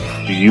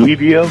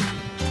Evio?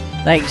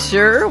 Thanks,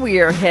 sir. We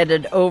are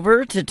headed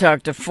over to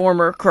talk to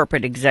former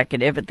corporate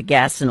executive at the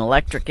gas and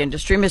electric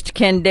industry, Mr.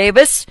 Ken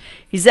Davis.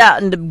 He's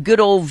out in the good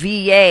old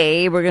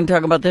VA. We're going to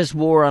talk about this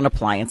war on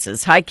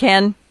appliances. Hi,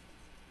 Ken.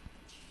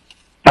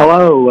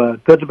 Hello.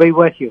 Good to be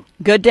with you.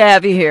 Good to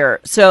have you here.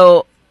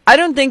 So I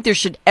don't think there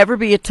should ever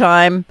be a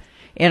time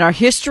in our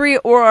history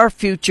or our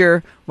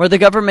future where the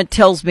government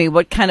tells me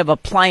what kind of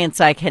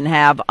appliance I can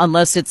have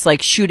unless it's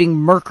like shooting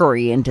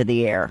mercury into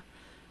the air.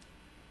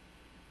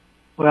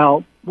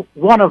 Well,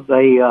 one of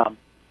the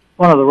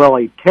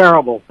really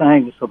terrible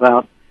things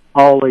about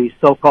all these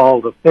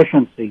so-called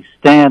efficiency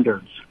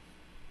standards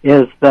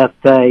is that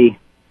they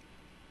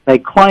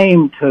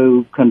claim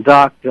to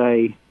conduct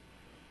a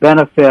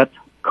benefit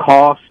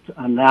cost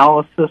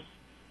analysis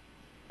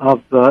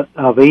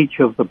of each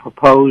of the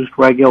proposed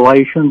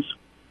regulations,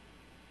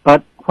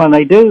 but when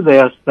they do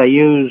this, they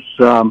use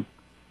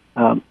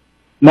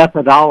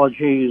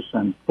methodologies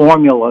and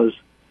formulas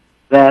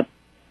that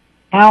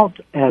count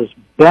as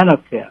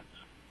benefits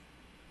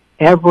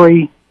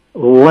every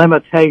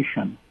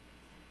limitation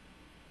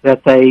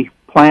that they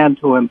plan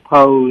to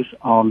impose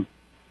on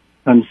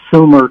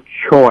consumer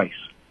choice.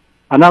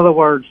 In other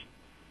words,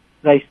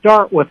 they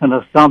start with an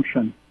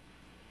assumption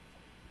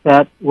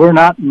that we're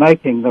not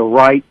making the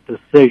right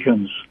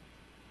decisions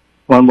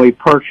when we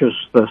purchase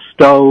the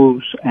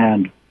stoves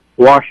and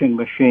washing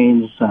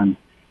machines and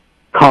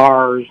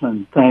cars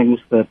and things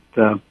that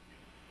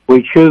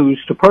we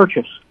choose to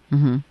purchase.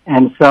 Mm-hmm.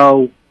 And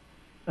so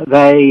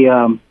they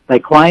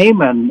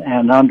claim,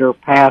 and under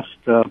past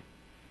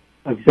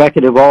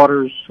executive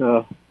orders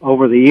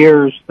over the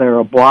years, they're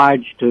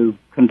obliged to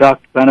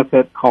conduct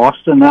benefit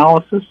cost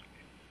analysis,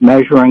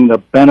 measuring the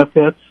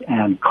benefits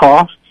and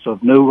costs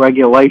of new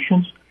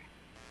regulations.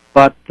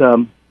 But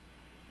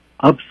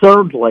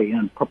absurdly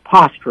and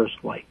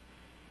preposterously,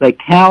 they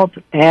count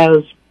as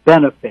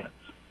benefits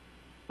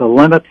the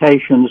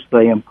limitations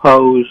they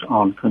impose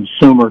on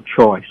consumer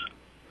choice.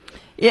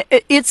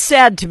 It's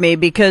sad to me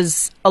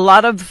because a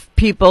lot of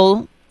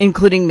people,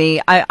 including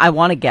me, I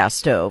want a gas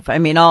stove. I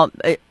mean,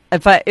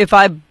 if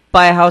I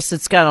buy a house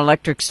that's got an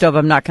electric stove,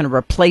 I'm not going to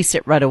replace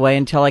it right away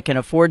until I can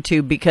afford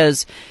to,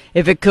 because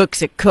if it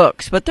cooks, it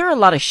cooks. But there are a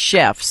lot of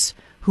chefs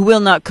who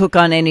will not cook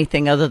on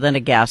anything other than a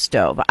gas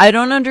stove. I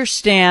don't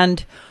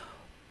understand.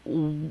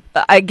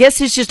 I guess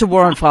it's just a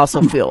war on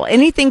fossil fuel.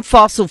 Anything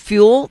fossil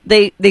fuel,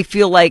 they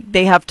feel like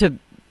they have to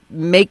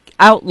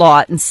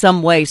outlaw it in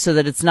some way so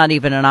that it's not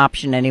even an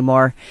option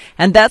anymore.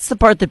 And that's the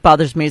part that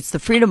bothers me. It's the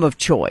freedom of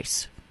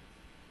choice.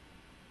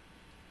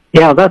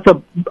 Yeah, that's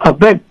a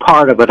big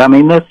part of it. I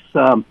mean, this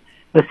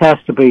has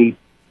to be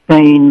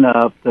seen,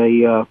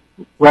 the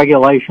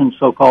regulations,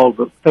 so-called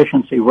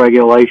efficiency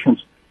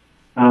regulations,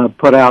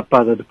 put out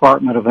by the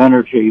Department of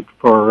Energy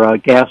for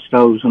gas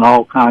stoves and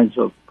all kinds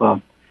of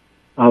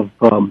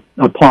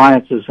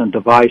appliances and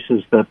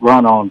devices that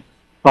run on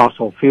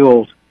fossil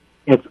fuels.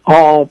 It's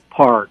all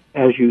part,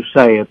 as you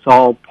say, it's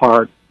all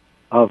part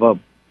of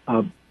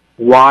a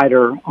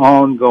wider,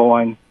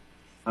 ongoing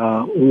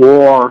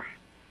war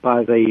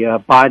by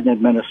the Biden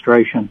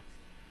administration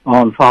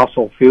on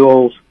fossil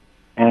fuels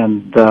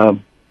and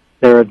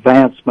their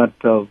advancement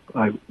of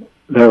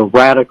their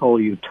radical,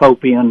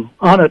 utopian,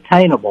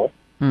 unattainable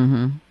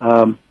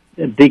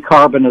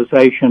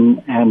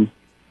decarbonization and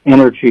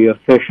energy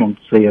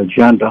efficiency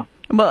agenda.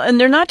 Well, and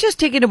they're not just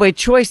taking away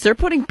choice, they're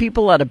putting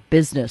people out of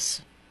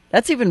business.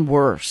 That's even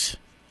worse.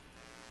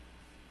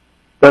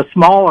 The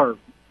smaller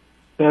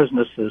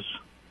businesses,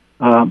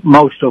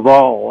 most of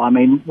all. I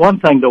mean, one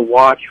thing to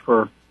watch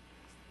for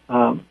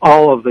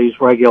all of these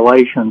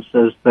regulations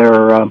as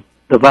they're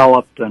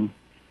developed and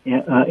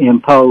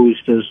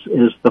imposed is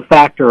the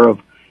factor of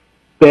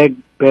big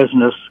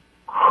business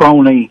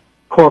crony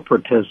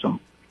corporatism.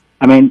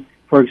 I mean,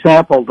 for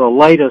example, the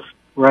latest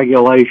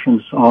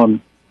regulations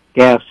on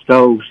gas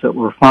stoves that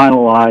were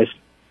finalized,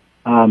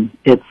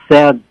 it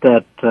said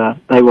that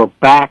they were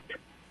backed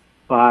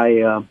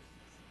by,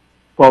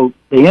 quote,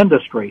 the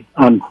industry,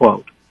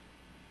 unquote.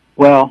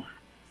 Well,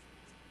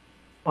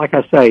 like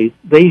I say,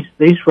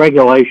 these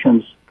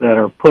regulations that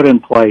are put in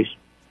place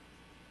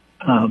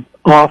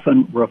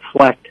often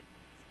reflect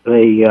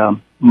the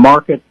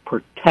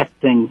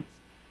market-protecting,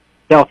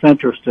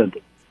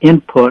 self-interested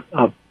input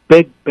of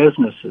big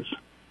businesses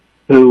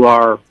who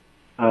are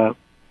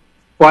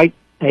quite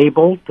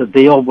able to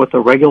deal with the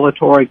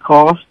regulatory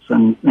costs,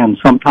 and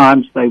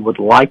sometimes they would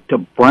like to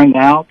bring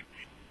out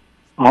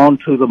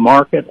onto the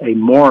market a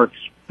more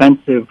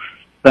expensive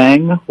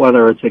thing,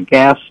 whether it's a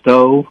gas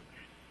stove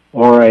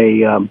or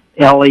a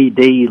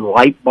LED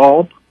light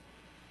bulb.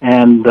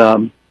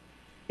 And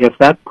if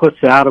that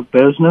puts out of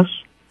business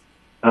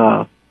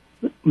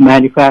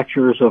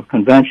manufacturers of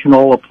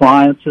conventional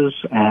appliances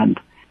and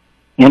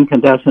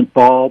incandescent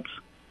bulbs,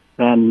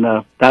 then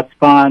that's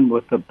fine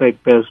with the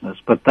big business.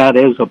 But that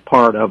is a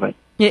part of it.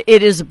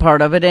 It is a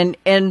part of it.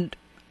 And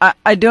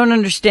I don't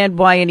understand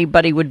why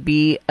anybody would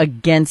be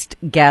against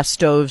gas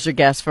stoves or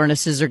gas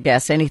furnaces or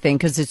gas anything,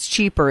 because it's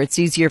cheaper. It's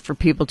easier for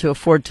people to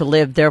afford to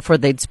live. Therefore,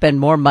 they'd spend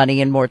more money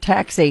and more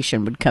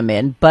taxation would come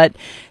in. But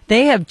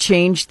they have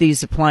changed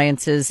these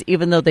appliances,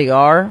 even though they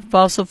are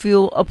fossil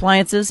fuel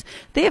appliances.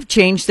 They have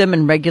changed them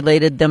and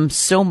regulated them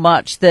so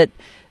much that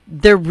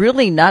they're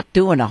really not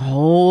doing a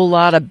whole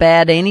lot of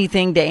bad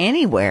anything to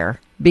anywhere,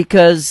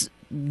 because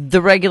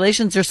the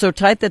regulations are so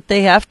tight that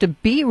they have to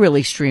be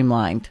really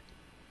streamlined.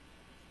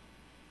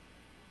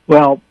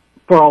 Well,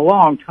 for a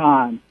long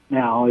time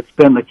now, it's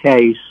been the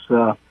case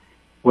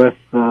with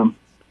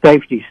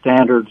safety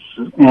standards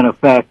in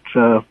effect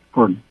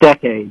for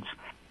decades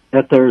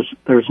that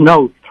there's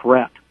no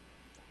threat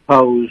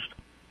posed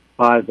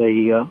by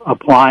the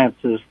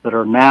appliances that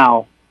are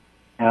now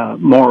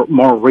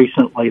more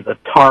recently the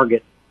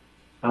target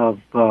of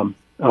the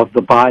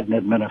Biden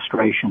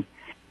administration.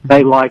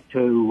 They like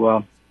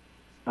to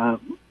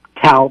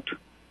tout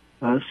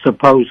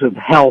supposed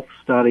health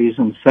studies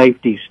and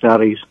safety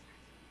studies,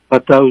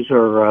 but those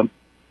are,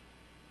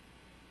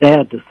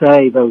 sad to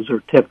say, those are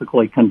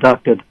typically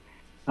conducted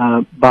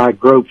by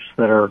groups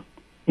that are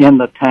in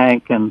the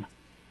tank and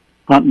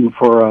hunting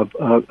for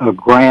a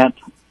grant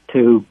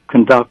to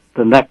conduct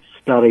the next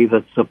study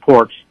that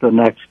supports the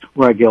next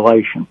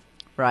regulation.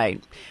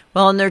 Right.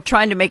 Well, and they're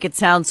trying to make it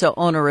sound so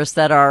onerous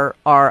that our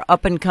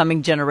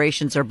up-and-coming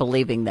generations are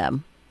believing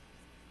them.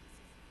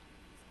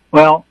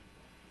 Well,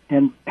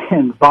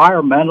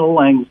 environmental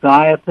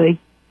anxiety,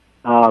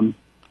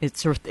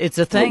 it's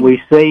a thing.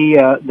 we see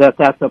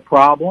that's a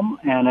problem,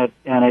 and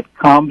it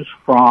comes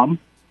from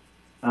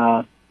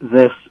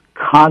this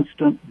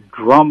constant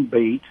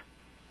drumbeat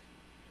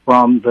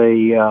from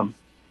the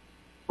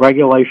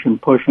regulation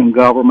pushing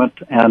government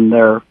and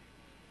their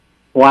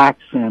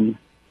blacks in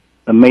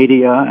the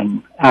media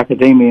and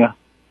academia.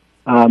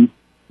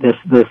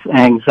 This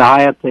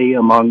anxiety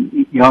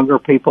among younger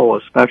people,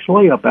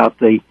 especially about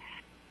the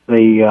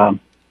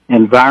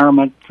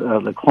environment,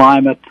 the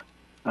climate,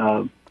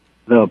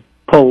 the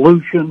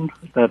pollution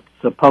that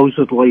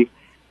supposedly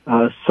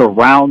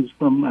surrounds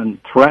them and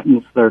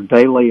threatens their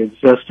daily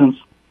existence.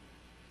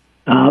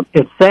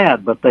 It's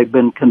sad, but they've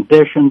been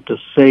conditioned to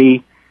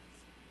see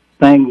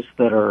things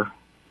that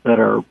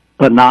are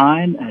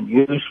benign and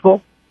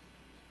useful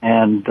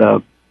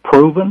and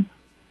proven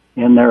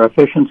in their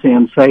efficiency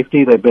and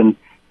safety. They've been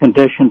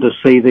conditioned to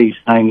see these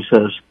things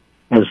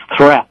as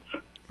threats.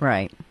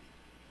 Right.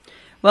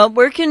 Well,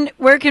 where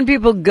can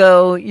people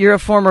go? You're a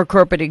former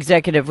corporate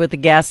executive with the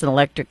gas and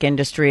electric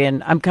industry,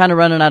 and I'm kind of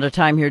running out of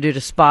time here due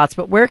to spots,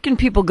 but where can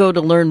people go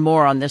to learn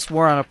more on this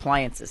war on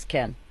appliances,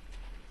 Ken?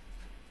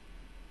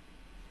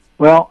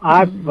 Well,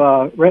 I've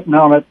written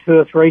on it 2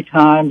 or 3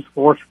 times,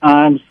 4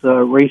 times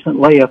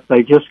recently. If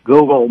they just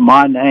Google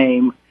my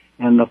name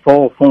in the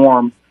full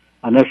form,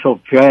 initial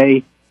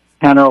J.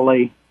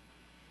 Kennerly,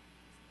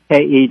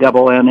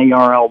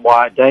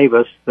 Kennerly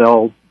Davis,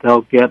 they'll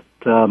get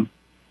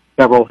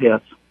several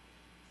hits.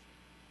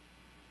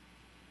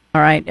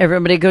 All right,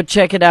 everybody go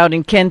check it out.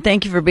 And Ken,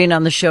 thank you for being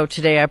on the show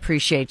today. I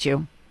appreciate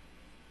you.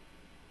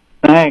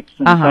 Thanks,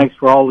 and thanks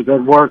for all the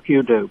good work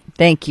you do.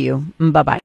 Thank you. Bye-bye.